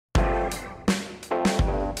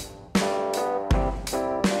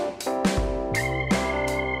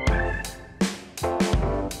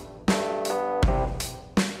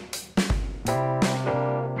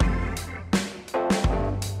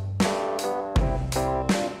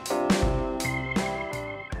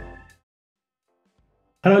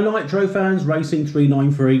Hello Nitro fans, Racing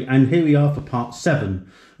 393, and here we are for part 7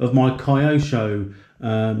 of my Kyosho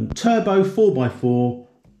Turbo 4x4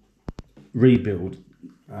 rebuild.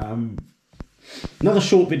 Another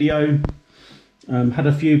short video, had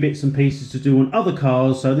a few bits and pieces to do on other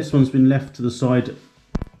cars, so this one's been left to the side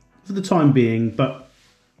for the time being, but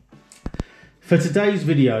for today's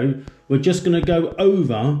video we're just going to go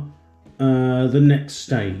over the next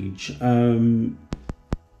stage. There's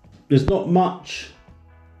not much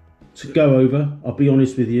to go over, I'll be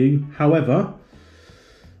honest with you. However,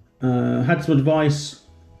 had some advice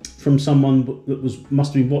from someone that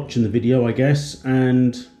must have been watching the video, I guess,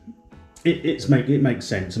 and it makes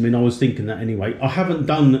sense. I mean, I was thinking that anyway. I haven't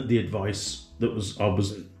done the advice that I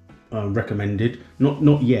was recommended,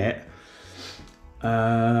 not yet, but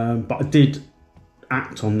I did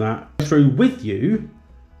act on that through with you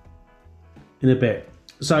in a bit.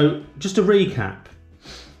 So just to recap.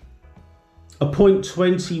 A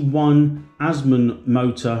 0.21 Asman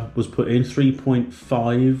motor was put in,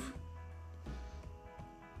 3.5.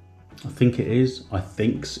 I think it is. I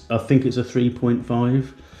think it's a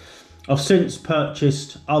 3.5. I've since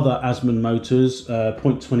purchased other Asman motors,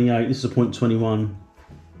 0.28. This is a 0.21.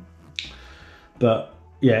 But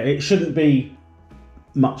yeah, it shouldn't be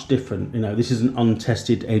much different. You know, this is an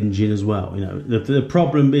untested engine as well. You know, the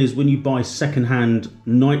problem is when you buy second-hand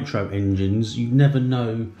nitro engines, you never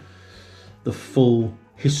know the full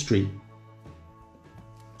history.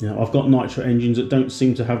 You know, I've got nitro engines that don't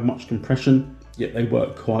seem to have much compression, yet they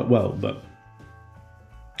work quite well. But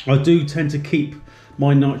I do tend to keep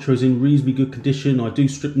my nitros in reasonably good condition. I do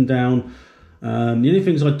strip them down. The only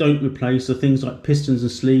things I don't replace are things like pistons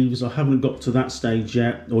and sleeves. I haven't got to that stage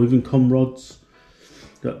yet, or even com rods.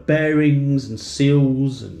 Got bearings and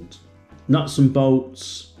seals and nuts and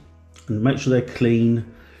bolts, and make sure they're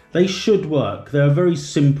clean. They should work. They're a very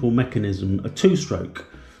simple mechanism, a two-stroke,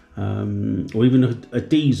 or even a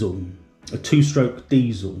diesel, a two-stroke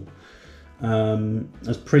diesel.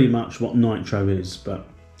 That's pretty much what nitro is. But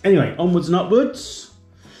anyway, onwards and upwards.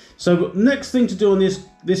 So next thing to do on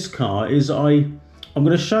this car is I'm going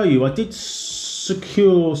to show you. I did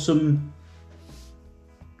secure some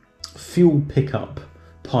fuel pickup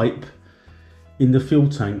pipe in the fuel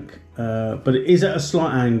tank, but it is at a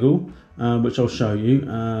slight angle. Which I'll show you,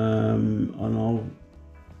 and I'm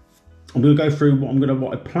going to go through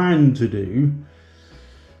what I plan to do,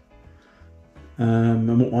 and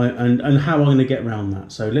how I'm going to get around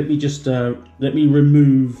that. So let me just let me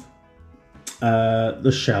remove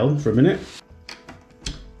the shell for a minute.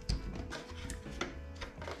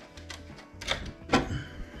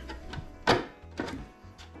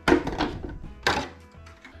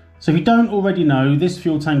 So if you don't already know, this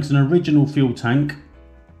fuel tank is an original fuel tank.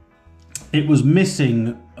 It was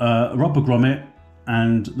missing a rubber grommet,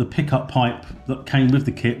 and the pickup pipe that came with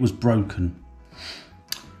the kit was broken.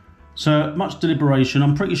 So much deliberation.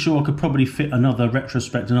 I'm pretty sure I could probably fit another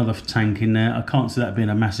tank in there. I can't see that being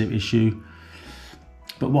a massive issue.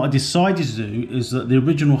 But what I decided to do is that the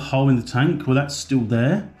original hole in the tank, well, that's still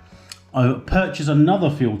there. I purchased another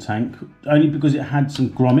fuel tank only because it had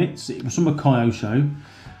some grommets. It was from a Kyosho.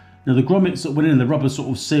 Now the grommets that went in the rubber sort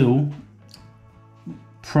of seal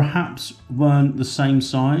perhaps weren't the same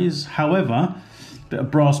size. However, a bit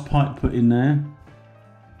of brass pipe put in there,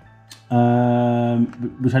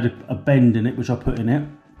 which had a bend in it, which I put in it.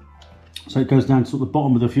 So it goes down to sort of the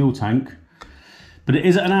bottom of the fuel tank. But it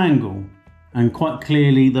is at an angle, and quite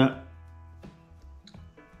clearly that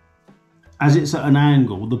as it's at an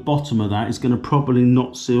angle, the bottom of that is going to probably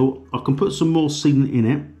not seal. I can put some more sealant in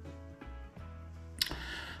it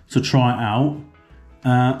to try it out.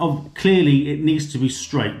 Clearly it needs to be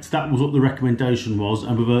straight. That was what the recommendation was,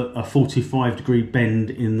 and with a 45-degree bend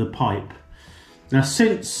in the pipe. Now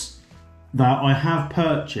since that, I have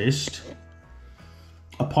purchased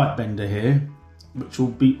a pipe bender here, which will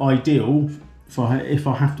be ideal if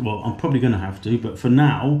I have to. Well, I'm probably going to have to, but for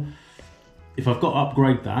now, if I've got to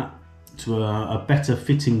upgrade that to a better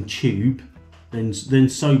fitting tube, then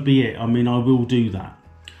so be it. I mean, I will do that.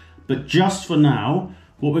 But just for now,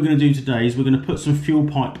 what we're going to do today is we're going to put some fuel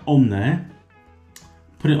pipe on there,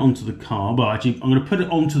 put it onto the car. Well, actually, I'm going to put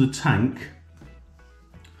it onto the tank.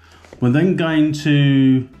 We're then going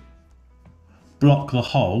to block the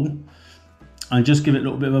hole and just give it a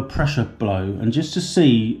little bit of a pressure blow, and just to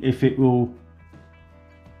see if it will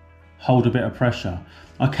hold a bit of pressure.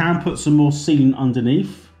 I can put some more sealant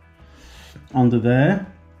under there.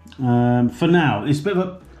 For now, it's a bit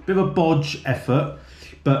of a bodge effort,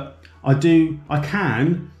 but I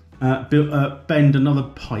can bend another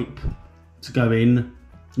pipe to go in.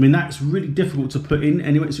 I mean, that's really difficult to put in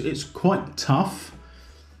anyway. It's quite tough.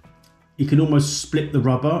 you can almost split the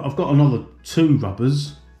rubber. I've got another 2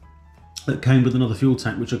 rubbers that came with another fuel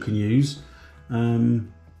tank which I can use.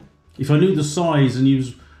 If I knew the size and you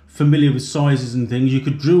was familiar with sizes and things, you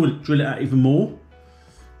could drill it out even more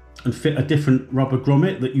and fit a different rubber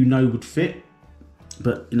grommet that you know would fit.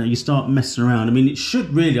 But you know, you start messing around. I mean, it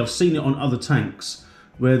should really, I've seen it on other tanks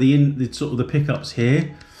where the sort of the pickup's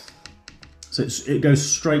here, so it goes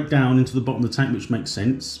straight down into the bottom of the tank, which makes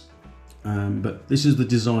sense. But this is the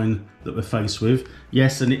design that we're faced with.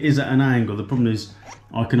 Yes, and it is at an angle. The problem is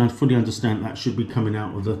I can fully understand that should be coming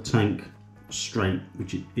out of the tank straight,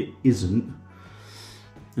 which it isn't.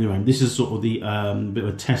 Anyway, this is sort of the bit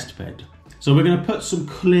of a test bed. So we're going to put some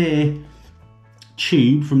clear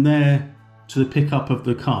tube from there to the pickup of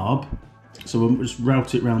the carb. So we'll just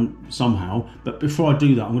route it around somehow. But before I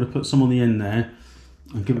do that, I'm going to put some on the end there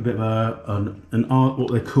and give it a bit of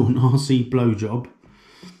what they call an RC blow job.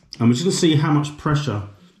 And we're just going to see how much pressure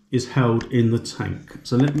is held in the tank.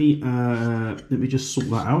 So let me just sort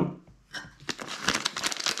that out.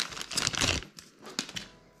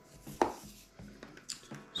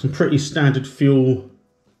 Some pretty standard fuel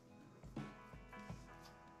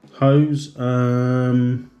hose.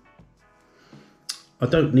 I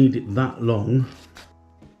don't need it that long.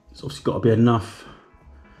 It's obviously got to be enough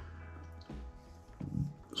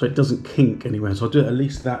so it doesn't kink anywhere. So I'll do it at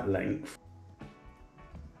least that length.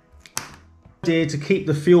 Idea to keep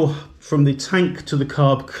the fuel from the tank to the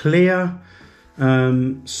carb clear,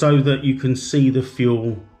 so that you can see the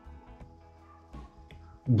fuel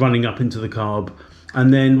running up into the carb.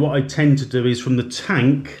 And then what I tend to do is from the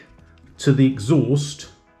tank to the exhaust,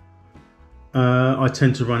 I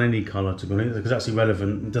tend to run any colour, to be honest, because that's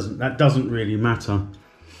irrelevant. That doesn't really matter.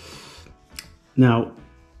 Now,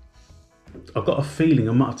 I've got a feeling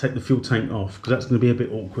I might have to take the fuel tank off because that's going to be a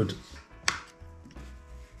bit awkward.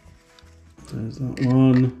 There's that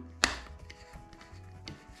one.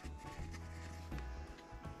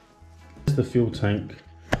 There's the fuel tank,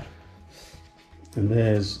 and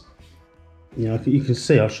there's, you can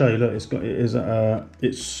see. I'll show you. Look,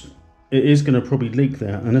 it is going to probably leak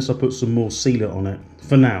there unless I put some more sealer on it.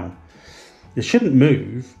 For now, it shouldn't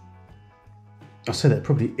move. I said it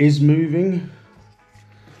probably is moving,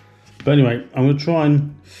 but anyway, I'm going to try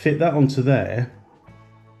and fit that onto there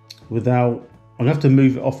without. I'm going to have to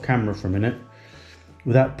move it off camera for a minute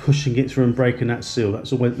without pushing it through and breaking that seal.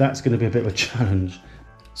 That's going to be a bit of a challenge.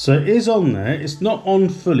 So it is on there. It's not on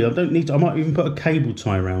fully. I don't need to. I might even put a cable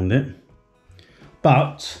tie around it,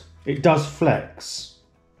 but it does flex.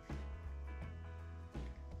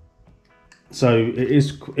 So it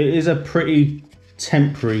is a pretty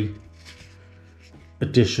temporary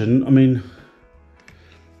addition. I mean,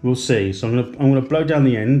 we'll see. So I'm gonna blow down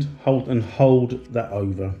the end, hold that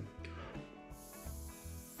over.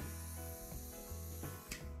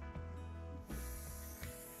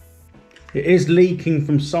 It is leaking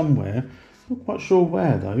from somewhere. Not quite sure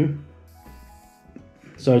where though.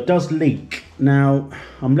 So it does leak. Now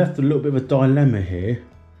I'm left with a little bit of a dilemma here.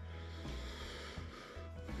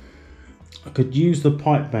 I could use the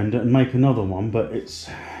pipe bender and make another one, but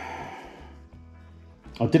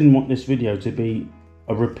I didn't want this video to be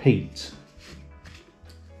a repeat.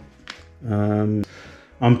 I'm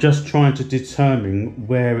just trying to determine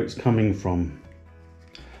where it's coming from.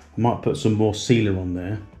 I might put some more sealer on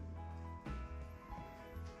there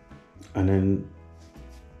and then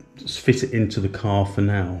just fit it into the car for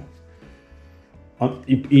now.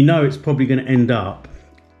 You know it's probably going to end up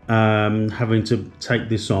having to take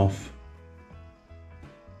this off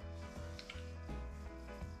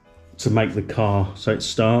to make the car so it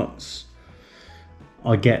starts.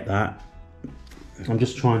 I get that. I'm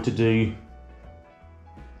just trying to do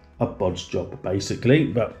a bodge job basically,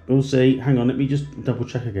 but we'll see. Hang on, let me just double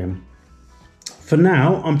check again. For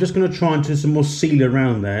now, I'm just going to try and do some more sealer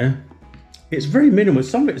around there. It's very minimal.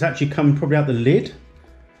 Some of it's actually coming probably out the lid.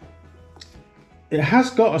 It has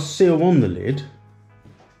got a seal on the lid,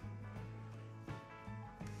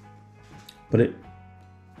 but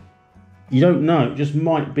you don't know, it just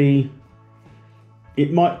might be,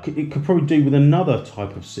 it could probably do with another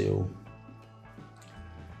type of seal.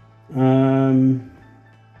 I'm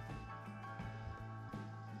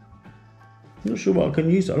not sure what I can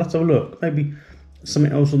use. I'll have to have a look. Maybe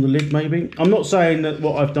something else on the lid, maybe. I'm not saying that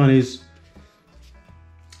what I've done is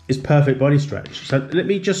perfect by any stretch. So let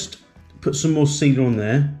me just put some more sealer on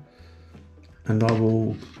there and I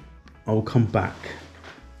will come back.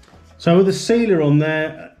 So with the sealer on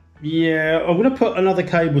there, yeah, I'm going to put another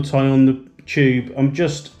cable tie on the tube. I don't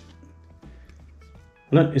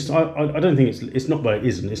think it's not, well, it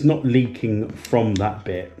isn't. It's not leaking from that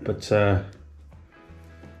bit, but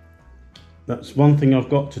That's one thing I've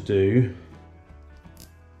got to do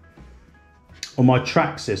on my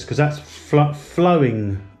Traxxas, because that's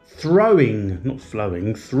throwing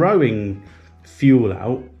fuel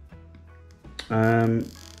out.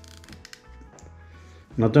 And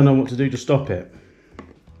I don't know what to do to stop it.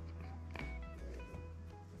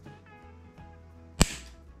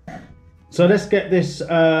 So let's get this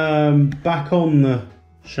back on the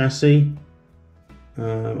chassis. I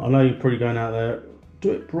know you're probably going out there,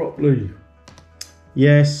 do it properly.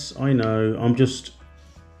 Yes, I know. I'm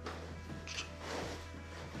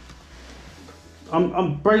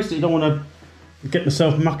basically don't want to get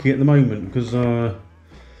myself mucky at the moment, because of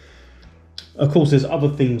course there's other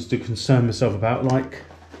things to concern myself about, like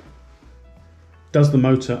does the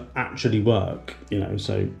motor actually work, you know?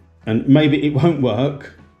 So, and maybe it won't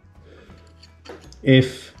work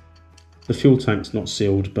if the fuel tank's not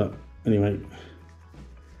sealed, but anyway,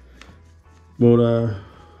 we'll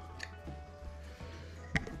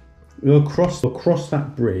cross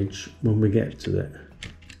that bridge when we get to it.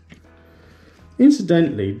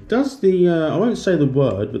 Incidentally, does the I won't say the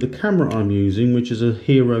word, but the camera I'm using, which is a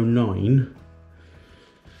Hero 9,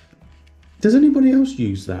 does anybody else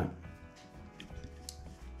use that?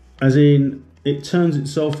 As in, it turns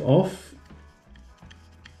itself off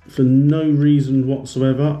for no reason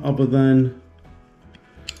whatsoever other than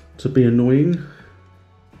to be annoying.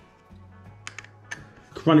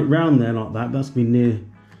 Could run it round there like that. That's be near.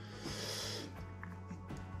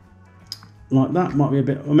 Like that might be a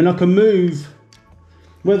bit. I mean, I can move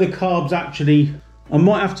where the carb's actually. I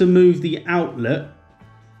might have to move the outlet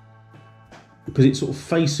because it's sort of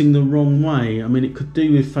facing the wrong way. I mean, it could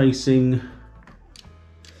do with facing.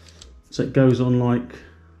 So it goes on like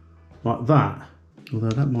that. Although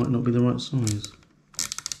that might not be the right size.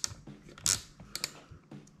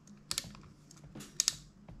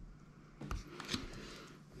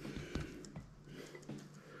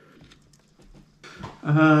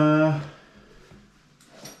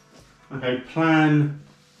 Okay, plan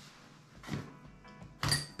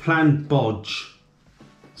bodge.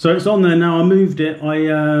 So it's on there now. I moved it.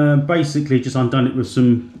 I basically just undone it with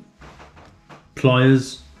some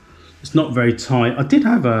pliers. It's not very tight. I did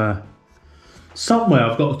have a somewhere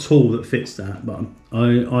I've got a tool that fits that, but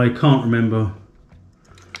I can't remember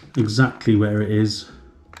exactly where it is.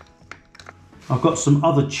 I've got some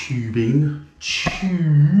other tubing.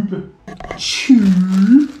 Tube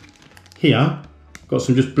here. Got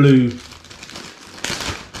some just blue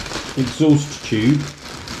exhaust tube.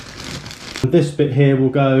 And this bit here will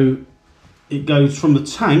go. It goes from the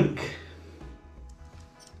tank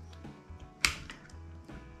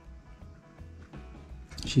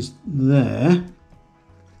which is there.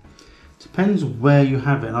 Depends where you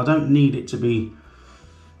have it, and I don't need it to be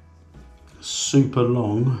super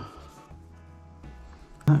long.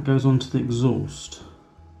 That goes onto the exhaust.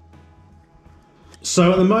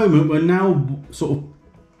 So at the moment we're now sort of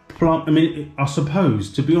I mean, I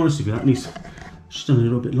suppose, to be honest with you, that needs just done a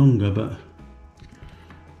little bit longer, but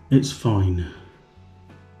it's fine.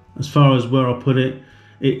 As far as where I put it,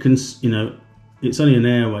 it can, you know, it's only an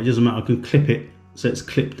airway, it doesn't matter, I can clip it so it's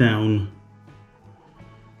clipped down.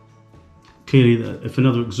 Clearly, if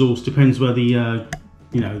another exhaust, depends where the,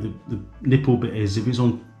 you know, the nipple bit is. If it's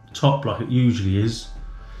on top like it usually is,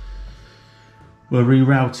 we'll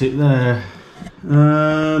reroute it there.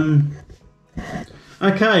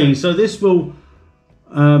 Okay, so this will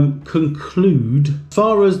conclude. As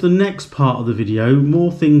far as the next part of the video,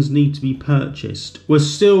 more things need to be purchased. We're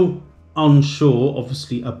still unsure,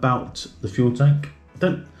 obviously, about the fuel tank.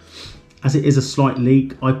 As it is a slight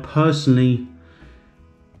leak, I personally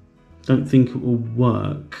don't think it will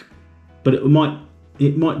work, but it might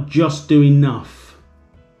just do enough.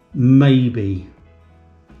 Maybe.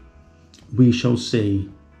 We shall see.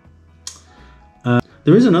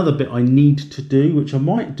 There is another bit I need to do, which I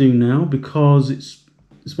might do now, because it's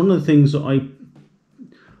one of the things that I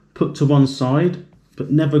put to one side but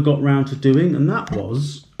never got round to doing, and that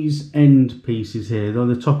was these end pieces here. They're on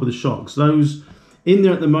the top of the shocks. Those in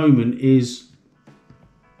there at the moment is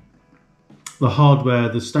the hardware,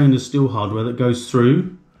 the stainless steel hardware that goes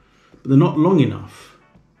through, but they're not long enough.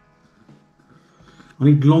 I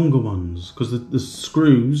need longer ones because the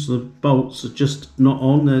screws, the bolts are just not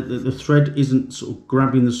on. The thread isn't sort of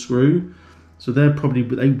grabbing the screw, so they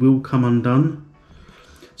will come undone.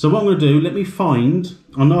 So what I'm going to do, let me find,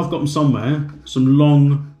 I know I've got them somewhere, some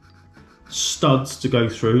long studs to go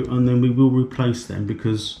through, and then we will replace them,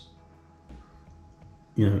 because,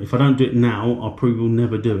 you know, if I don't do it now, I probably will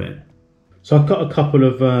never do it. So I've got a couple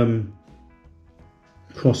of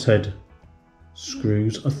crosshead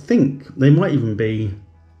screws. I think they might even be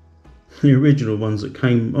the original ones that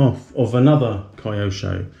came off of another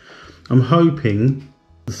Kyosho. I'm hoping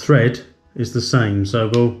the thread is the same. So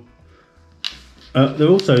we'll. They're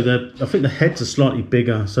also I think the heads are slightly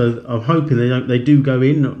bigger, so I'm hoping they do go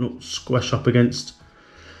in, not squash up against.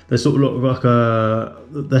 They sort of look like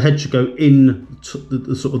the head should go in to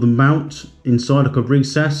the sort of the mount inside like a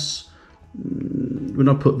recess. When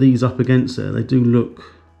I put these up against it, they do look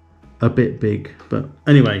a bit big. But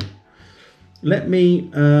anyway, let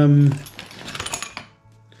me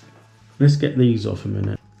let's get these off a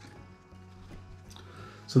minute.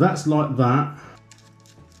 So that's like that.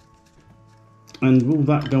 And will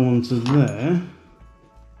that go onto there?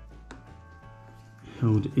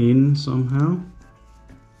 Held in somehow.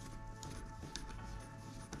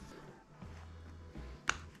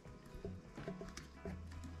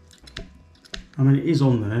 I mean, it is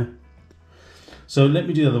on there. So let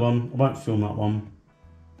me do the other one. I won't film that one.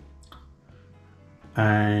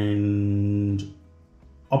 And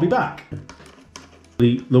I'll be back.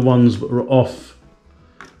 The ones that are off,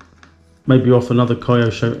 maybe off another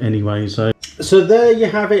Kyosho anyway. So there you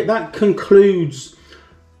have it. That concludes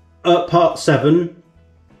part 7.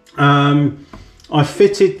 I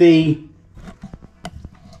fitted the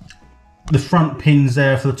front pins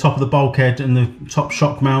there for the top of the bulkhead and the top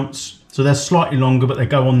shock mounts. So they're slightly longer, but they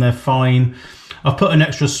go on there fine. I've put an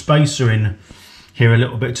extra spacer in here a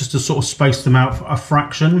little bit just to sort of space them out for a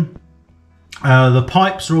fraction. The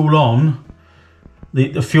pipes are all on,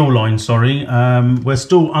 the fuel line, sorry. We're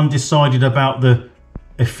still undecided about the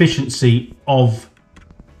efficiency of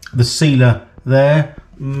the sealer there.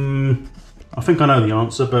 I think I know the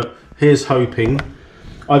answer, but here's hoping.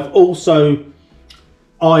 I've also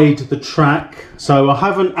eyed the track, so I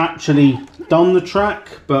haven't actually done the track,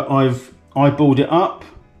 but I've eyeballed it up.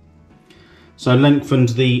 So I lengthened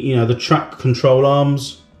the the track control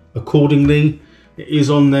arms accordingly. It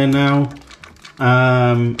is on there now.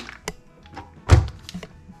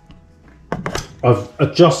 I've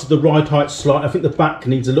adjusted the ride height slightly. I think the back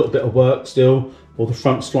needs a little bit of work still, or the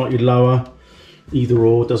front slightly lower. Either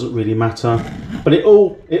or, doesn't really matter. But it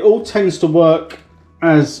all tends to work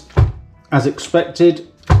as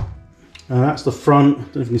expected. That's the front. I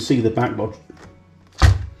don't know if you can see the back, but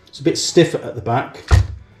it's a bit stiffer at the back.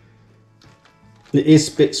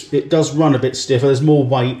 It does run a bit stiffer. There's more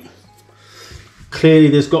weight. Clearly,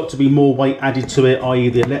 there's got to be more weight added to it, i.e.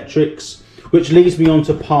 the electrics, which leads me on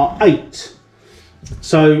to part 8.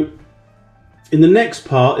 So, in the next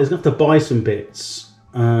part, it's going to have to buy some bits.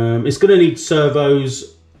 It's going to need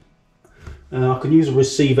servos. I can use a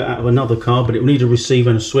receiver out of another car, but it will need a receiver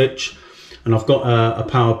and a switch. And I've got a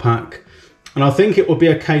power pack. And I think it will be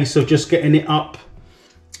a case of just getting it up,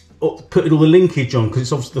 putting all the linkage on, because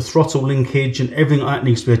it's obviously the throttle linkage and everything like that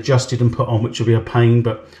needs to be adjusted and put on, which will be a pain.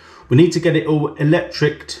 But we need to get it all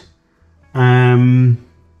electriced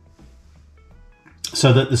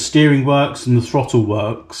so that the steering works and the throttle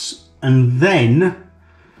works. And then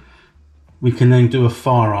we can then do a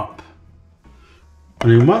fire up.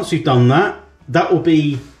 And then once we've done that, that will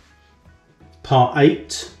be part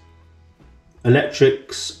 8,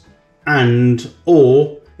 electrics,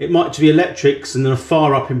 or it might be electrics and then a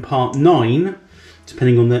fire up in part 9,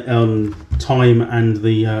 depending on the time and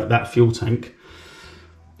the that fuel tank.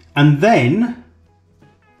 And then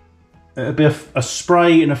it'll be a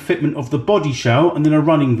spray and a fitment of the body shell, and then a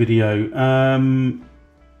running video.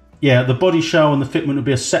 Yeah, the body shell and the fitment will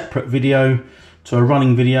be a separate video to a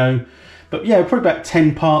running video. But yeah, probably about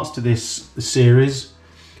 10 parts to this series.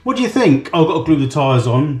 What do you think? Oh, I've got to glue the tyres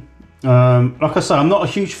on. Like I say, I'm not a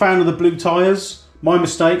huge fan of the blue tyres. My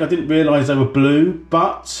mistake, I didn't realise they were blue,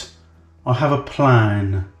 but I have a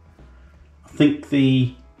plan. I think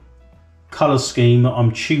the colour scheme that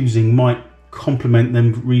I'm choosing might complement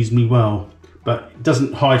them reasonably well, but it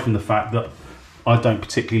doesn't hide from the fact that I don't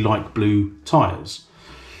particularly like blue tyres.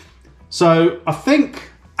 So I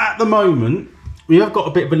think at the moment we have got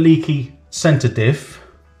a bit of a leaky centre diff.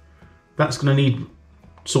 That's going to need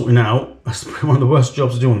sorting out. That's one of the worst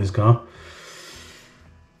jobs to do on this car.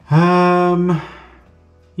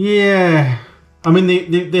 Yeah, I mean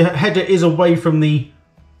the header is away from the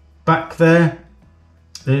back there.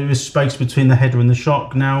 There is space between the header and the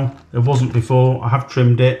shock now. There wasn't before. I have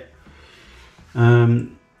trimmed it.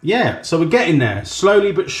 Yeah, so we're getting there,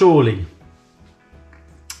 slowly but surely.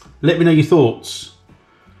 Let me know your thoughts.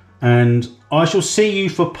 And I shall see you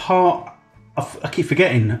for part, I keep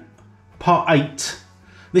forgetting, part 8.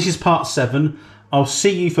 This is part 7. I'll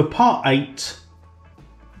see you for part 8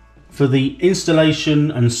 for the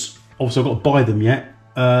installation, and obviously I've got to buy them yet,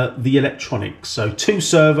 the electronics. So 2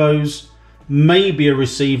 servos, maybe a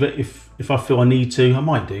receiver if I feel I need to. I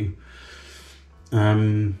might do.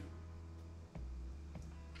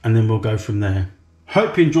 and then we'll go from there.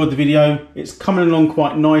 Hope you enjoyed the video. It's coming along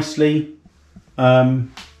quite nicely.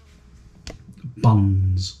 Buns.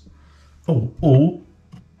 Oh, all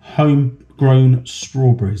homegrown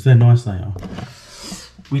strawberries. They're nice, they are.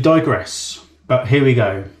 We digress, but here we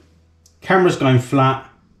go. Camera's going flat.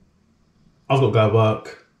 I've got to go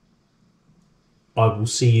work. I will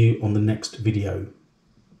see you on the next video.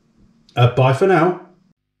 Bye for now.